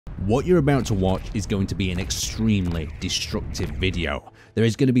What you're about to watch is going to be an extremely destructive video. There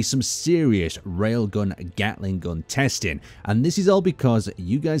is going to be some serious railgun Gatling gun testing, and this is all because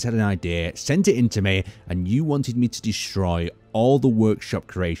you guys had an idea, sent it in to me, and you wanted me to destroy all the workshop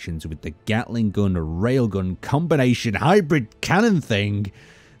creations with the Gatling gun railgun combination hybrid cannon thing.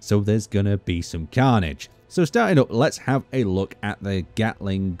 So there's gonna be some carnage. So starting up, let's have a look at the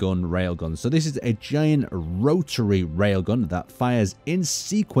Gatling gun railgun. So this is a giant rotary railgun that fires in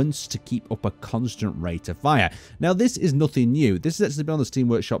sequence to keep up a constant rate of fire. Now this is nothing new. This has actually been on the Steam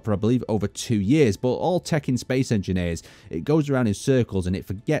Workshop for I believe over 2 years, but all tech and space engineers, it goes around in circles and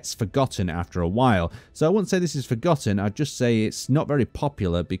it gets forgotten after a while. So I wouldn't say this is forgotten, I'd just say it's not very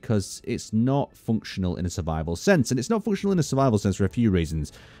popular because it's not functional in a survival sense. And it's not functional in a survival sense for a few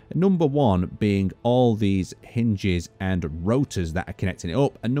reasons. Number one being all these hinges and rotors that are connecting it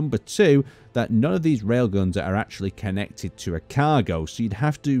up, and number two, that none of these railguns are actually connected to a cargo, so you'd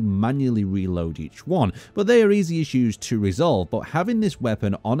have to manually reload each one. But they are easy issues to resolve, but having this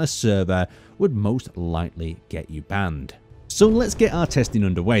weapon on a server would most likely get you banned. So let's get our testing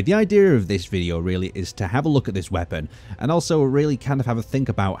underway. The idea of this video really is to have a look at this weapon and also really kind of have a think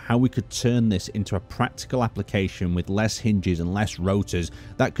about how we could turn this into a practical application with less hinges and less rotors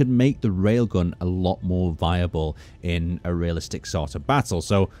that could make the railgun a lot more viable in a realistic sort of battle.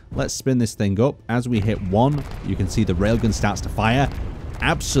 So let's spin this thing up. As we hit 1, you can see the railgun starts to fire.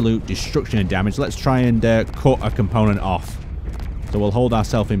 Absolute destruction and damage. Let's try and cut a component off. So we'll hold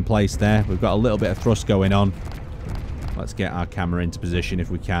ourselves in place there. We've got a little bit of thrust going on. Let's get our camera into position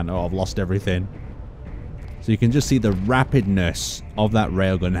if we can. Oh, I've lost everything. So you can just see the rapidness of that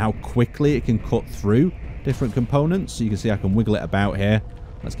railgun, how quickly it can cut through different components. So you can see I can wiggle it about here.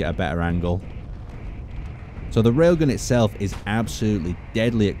 Let's get a better angle. So the railgun itself is absolutely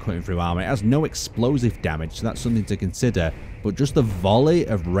deadly at cutting through armor. It has no explosive damage, so that's something to consider. But just the volley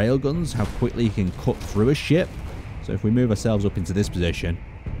of railguns, how quickly you can cut through a ship. So if we move ourselves up into this position,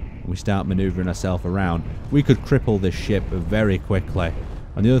 we start maneuvering ourselves around, we could cripple this ship very quickly.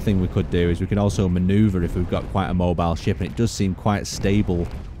 And the other thing we could do is we can also maneuver if we've got quite a mobile ship, and it does seem quite a stable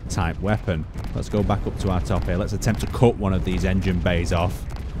type weapon. Let's go back up to our top here. Let's attempt to cut one of these engine bays off.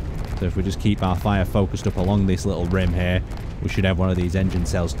 So if we just keep our fire focused up along this little rim here, we should have one of these engine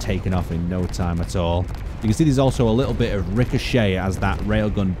cells taken off in no time at all. You can see there's also a little bit of ricochet as that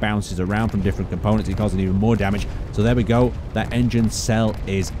railgun bounces around from different components. It causes even more damage. So there we go. That engine cell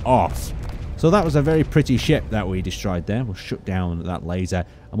is off. So that was a very pretty ship that we destroyed there. We'll shut down that laser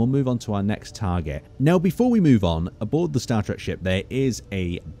and we'll move on to our next target. Now, before we move on, aboard the Star Trek ship, there is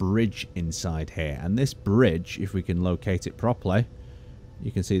a bridge inside here. And this bridge, if we can locate it properly,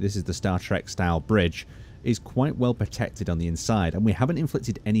 you can see this is the Star Trek style bridge, is quite well protected on the inside. And we haven't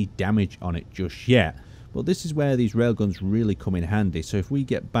inflicted any damage on it just yet. But this is where these railguns really come in handy. So if we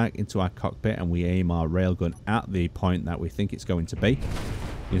get back into our cockpit and we aim our railgun at the point that we think it's going to be, you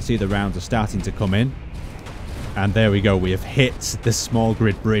can see the rounds are starting to come in. And there we go. We have hit the small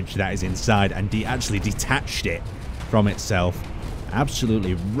grid bridge that is inside and actually detached it from itself.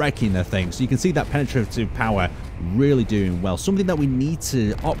 Absolutely wrecking the thing. So you can see that penetrative power really doing well. Something that we need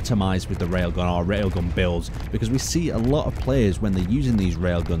to optimize with the railgun, our railgun builds, because we see a lot of players when they're using these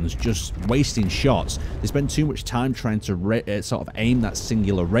railguns just wasting shots. They spend too much time trying to sort of aim that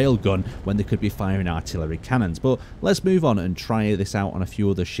singular railgun when they could be firing artillery cannons. But let's move on and try this out on a few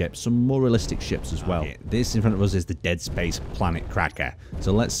other ships, some more realistic ships as well. This in front of us is the Dead Space Planet Cracker.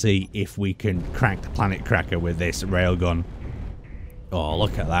 So let's see if we can crack the Planet Cracker with this railgun. Oh,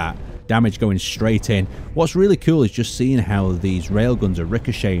 look at that. Damage going straight in. What's really cool is just seeing how these railguns are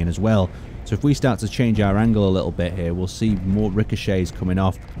ricocheting as well. So if we start to change our angle a little bit here, we'll see more ricochets coming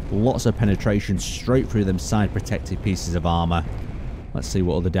off. Lots of penetration straight through them side protected pieces of armor. Let's see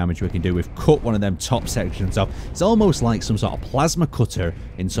what other damage we can do. We've cut one of them top sections off. It's almost like some sort of plasma cutter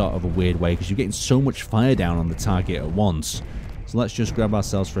in sort of a weird way, because you're getting so much fire down on the target at once. So let's just grab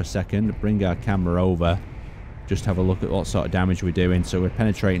ourselves for a second, bring our camera over. Just have a look at what sort of damage we're doing. So we're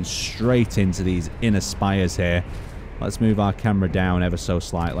penetrating straight into these inner spires here. Let's move our camera down ever so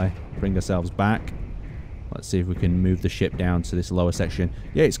slightly. Bring ourselves back. Let's see if we can move the ship down to this lower section.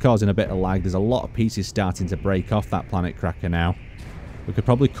 Yeah, it's causing a bit of lag. There's a lot of pieces starting to break off that Planet Cracker now. We could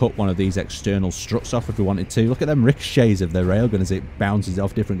probably cut one of these external struts off if we wanted to. Look at them ricochets of the railgun as it bounces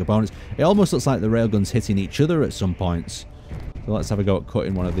off different components. It almost looks like the railgun's hitting each other at some points. So let's have a go at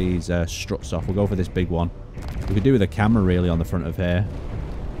cutting one of these struts off. We'll go for this big one. We could do with a camera really on the front of here.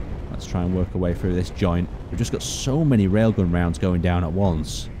 Let's try and work our way through this joint. We've just got so many railgun rounds going down at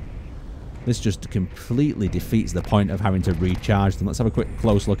once. This just completely defeats the point of having to recharge them. Let's have a quick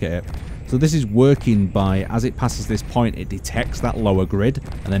close look at it. So this is working by, as it passes this point, it detects that lower grid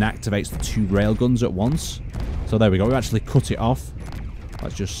and then activates the 2 railguns at once. So there we go. We actually cut it off.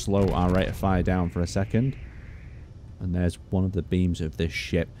 Let's just slow our rate of fire down for a second. And there's one of the beams of this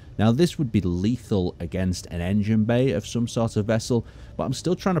ship. Now, this would be lethal against an engine bay of some sort of vessel, but I'm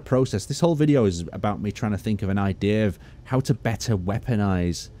still trying to process. This whole video is about me trying to think of an idea of how to better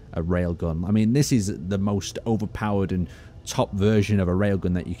weaponize a railgun. I mean, this is the most overpowered and top version of a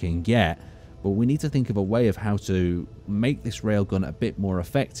railgun that you can get, but we need to think of a way of how to make this railgun a bit more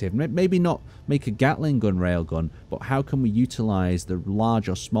effective. Maybe not make a Gatling gun railgun, but how can we utilize the large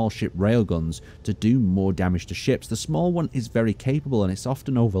or small ship railguns to do more damage to ships? The small one is very capable and it's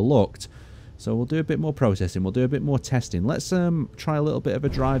often overlooked, so we'll do a bit more processing, we'll do a bit more testing. Let's try a little bit of a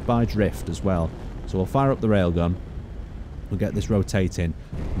drive-by drift as well. So we'll fire up the railgun, we'll get this rotating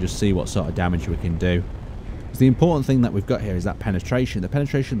and just see what sort of damage we can do. The important thing that we've got here is that penetration. The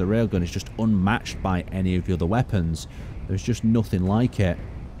penetration of the railgun is just unmatched by any of the other weapons. There's just nothing like it.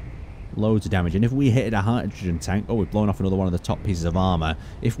 Loads of damage. And if we hit a hydrogen tank... Oh, we've blown off another one of the top pieces of armor.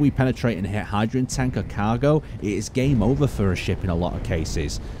 If we penetrate and hit hydrogen tank or cargo, it is game over for a ship in a lot of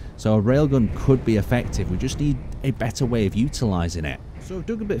cases. So a railgun could be effective. We just need a better way of utilizing it. So I've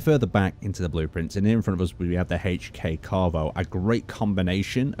dug a bit further back into the blueprints, and here in front of us we have the HK Corvo, a great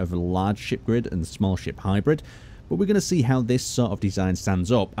combination of a large ship grid and small ship hybrid. But we're going to see how this sort of design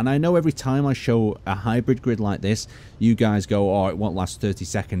stands up. And I know every time I show a hybrid grid like this, you guys go, oh, it won't last 30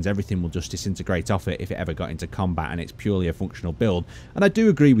 seconds, everything will just disintegrate off it if it ever got into combat and it's purely a functional build. And I do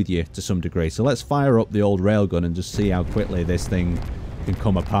agree with you to some degree, so let's fire up the old railgun and just see how quickly this thing can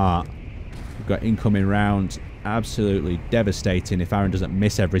come apart. We've got incoming rounds. Absolutely devastating if Aaron doesn't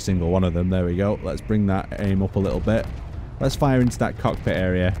miss every single one of them. There we go. Let's bring that aim up a little bit. Let's fire into that cockpit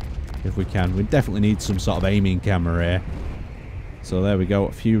area if we can. We definitely need some sort of aiming camera here. So there we go.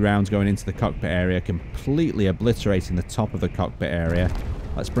 A few rounds going into the cockpit area, completely obliterating the top of the cockpit area.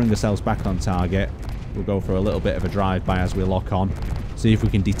 Let's bring ourselves back on target. We'll go for a little bit of a drive-by as we lock on. See if we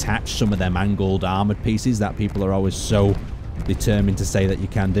can detach some of them angled armoured pieces that people are always so determined to say that you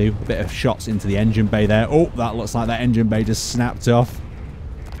can do. A bit of shots into the engine bay there. Oh, that looks like that engine bay just snapped off.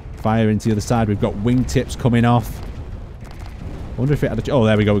 Fire into the other side. We've got wingtips coming off. I wonder if it had a... Oh,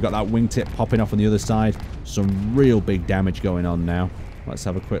 there we go. We've got that wingtip popping off on the other side. Some real big damage going on now. Let's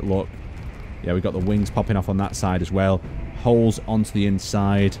have a quick look. Yeah, we've got the wings popping off on that side as well. Holes onto the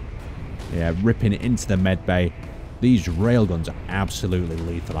inside. Yeah, ripping it into the med bay. These railguns are absolutely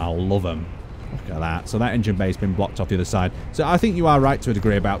lethal. I love them. Look at that. So that engine bay has been blocked off the other side. So I think you are right to a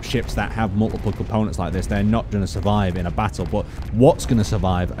degree about ships that have multiple components like this. They're not going to survive in a battle. But what's going to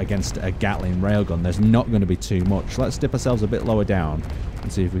survive against a Gatling railgun? There's not going to be too much. Let's dip ourselves a bit lower down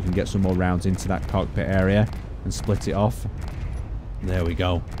and see if we can get some more rounds into that cockpit area and split it off. There we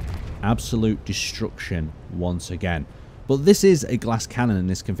go. Absolute destruction once again. But this is a glass cannon in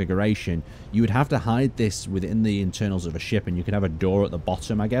this configuration. You would have to hide this within the internals of a ship, and you could have a door at the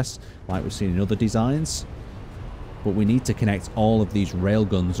bottom, I guess, like we've seen in other designs. But we need to connect all of these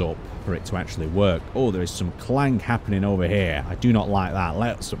railguns up for it to actually work. Oh, there is some clang happening over here. I do not like that.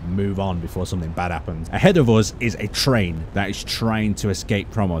 Let's move on before something bad happens. Ahead of us is a train that is trying to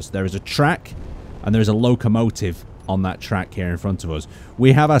escape from us. There is a track, and there is a locomotive on that track here in front of us.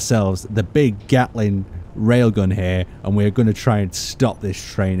 We have ourselves the big Gatling railgun here, and we're going to try and stop this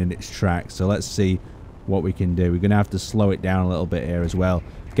train in its tracks. So let's see what we can do. We're going to have to slow it down a little bit here as well.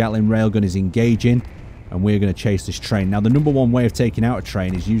 Gatling railgun is engaging, and we're going to chase this train. Now, the number one way of taking out a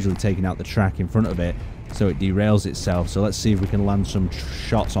train is usually taking out the track in front of it, so it derails itself. So let's see if we can land some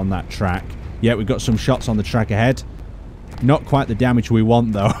shots on that track. Yeah, we've got some shots on the track ahead. Not quite the damage we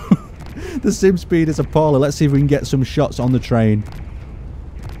want, though. The sim speed is appalling. Let's see if we can get some shots on the train.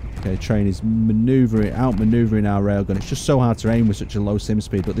 Okay, train is outmaneuvering our railgun. It's just so hard to aim with such a low sim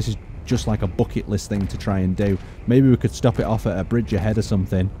speed, but this is just like a bucket list thing to try and do. Maybe we could stop it off at a bridge ahead or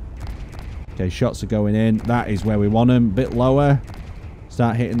something. Okay, shots are going in. That is where we want them. A bit lower.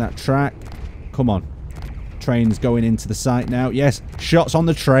 Start hitting that track. Come on. Train's going into the site now. Yes, shots on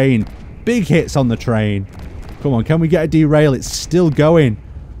the train. Big hits on the train. Come on, can we get a derail? It's still going.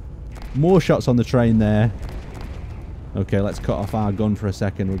 More shots on the train there. Okay, let's cut off our gun for a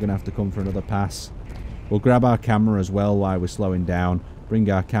second. We're going to have to come for another pass. We'll grab our camera as well while we're slowing down. Bring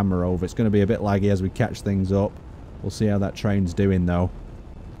our camera over. It's going to be a bit laggy as we catch things up. We'll see how that train's doing, though.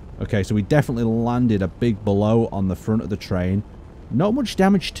 Okay, so we definitely landed a big blow on the front of the train. Not much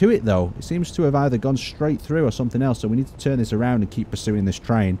damage to it, though. It seems to have either gone straight through or something else, so we need to turn this around and keep pursuing this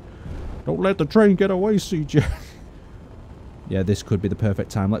train. Don't let the train get away, CJ. Yeah, this could be the perfect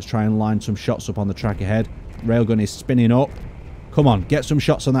time. Let's try and line some shots up on the track ahead. Railgun is spinning up. Come on, get some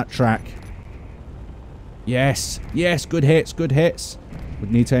shots on that track. Yes, yes, good hits, good hits. We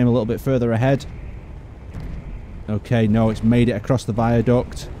need to aim a little bit further ahead. Okay, no, it's made it across the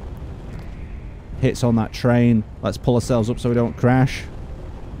viaduct. Hits on that train. Let's pull ourselves up so we don't crash.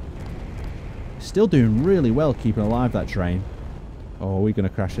 Still doing really well keeping alive, that train. Oh, are we going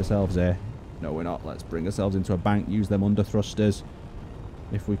to crash ourselves here? No, we're not. Let's bring ourselves into a bank, use them under thrusters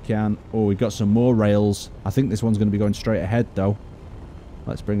if we can. Oh, we've got some more rails. I think this one's going to be going straight ahead, though.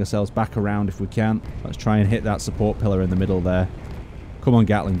 Let's bring ourselves back around if we can. Let's try and hit that support pillar in the middle there. Come on,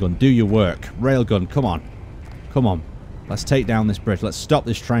 Gatling gun, do your work. Railgun, come on. Come on. Let's take down this bridge. Let's stop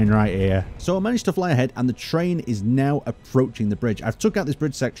this train right here. So I managed to fly ahead and the train is now approaching the bridge. I've took out this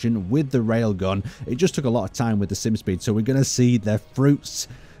bridge section with the railgun. It just took a lot of time with the sim speed, so we're going to see the fruits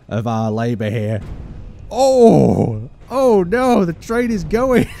of our labour here. Oh! Oh no, the train is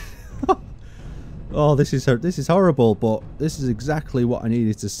going. Oh, this is horrible, but this is exactly what I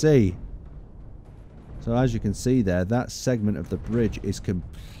needed to see. So as you can see there, that segment of the bridge is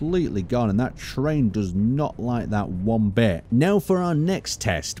completely gone, and that train does not like that one bit. Now for our next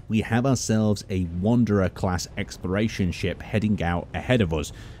test, we have ourselves a Wanderer class exploration ship heading out ahead of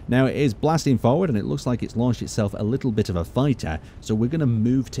us. Now it is blasting forward and it looks like it's launched itself a little bit of a fighter, so we're going to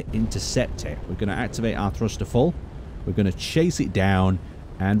move to intercept it. We're going to activate our thruster full, we're going to chase it down,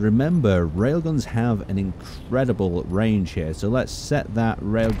 and remember, railguns have an incredible range here, so let's set that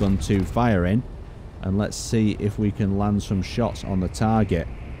railgun to firing. And let's see if we can land some shots on the target.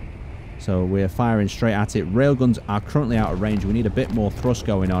 So we're firing straight at it. Railguns are currently out of range. We need a bit more thrust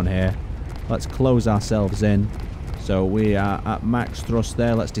going on here. Let's close ourselves in. So we are at max thrust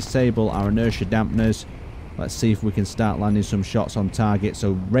there. Let's disable our inertia dampeners. Let's see if we can start landing some shots on target.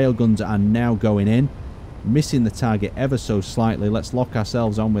 So railguns are now going in. Missing the target ever so slightly. Let's lock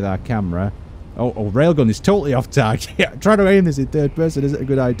ourselves on with our camera. Oh, railgun is totally off target. Trying to aim this in third person isn't a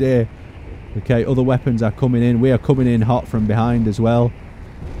good idea. Okay, other weapons are coming in. We are coming in hot from behind as well.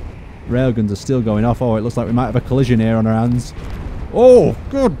 Railguns are still going off. Oh, it looks like we might have a collision here on our hands. Oh,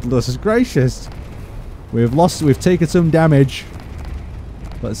 goodness gracious. We've taken some damage.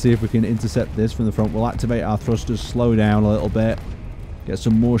 Let's see if we can intercept this from the front. We'll activate our thrusters, slow down a little bit. Get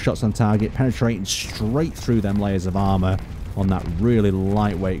some more shots on target, penetrating straight through them layers of armor on that really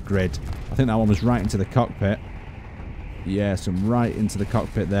lightweight grid. I think that one was right into the cockpit. Yeah, some right into the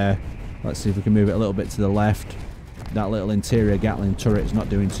cockpit there. Let's see if we can move it a little bit to the left. That little interior Gatling turret is not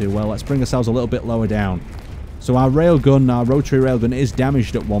doing too well. Let's bring ourselves a little bit lower down. So our railgun, our rotary railgun is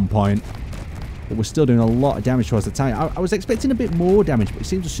damaged at one point. But we're still doing a lot of damage towards the target. I was expecting a bit more damage, but it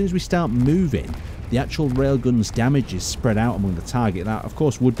seems as soon as we start moving, the actual railgun's damage is spread out among the target. That, of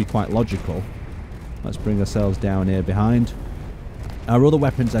course, would be quite logical. Let's bring ourselves down here behind. Our other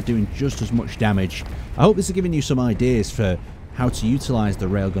weapons are doing just as much damage. I hope this is giving you some ideas for how to utilize the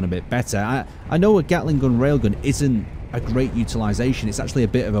railgun a bit better. I know a Gatling gun railgun isn't a great utilization. It's actually a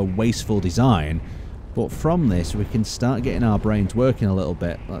bit of a wasteful design. But from this, we can start getting our brains working a little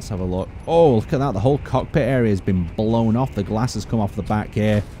bit. Let's have a look. Oh, look at that. The whole cockpit area has been blown off. The glass has come off the back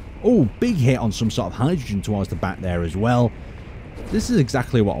here. Oh, big hit on some sort of hydrogen towards the back there as well. This is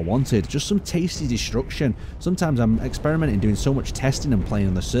exactly what I wanted, just some tasty destruction. Sometimes I'm experimenting, doing so much testing and playing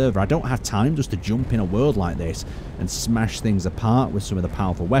on the server, I don't have time just to jump in a world like this and smash things apart with some of the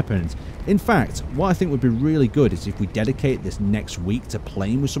powerful weapons. In fact, what I think would be really good is if we dedicate this next week to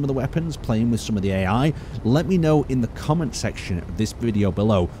playing with some of the weapons, playing with some of the AI. Let me know in the comment section of this video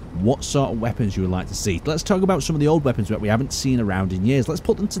below what sort of weapons you would like to see. Let's talk about some of the old weapons that we haven't seen around in years. Let's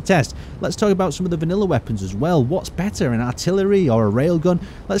put them to test. Let's talk about some of the vanilla weapons as well. What's better, an artillery or a railgun?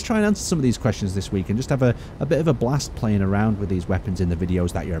 Let's try and answer some of these questions this week and just have a bit of a blast playing around with these weapons in the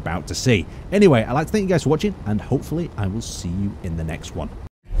videos that you're about to see. Anyway, I'd like to thank you guys for watching, and hopefully I will see you in the next one.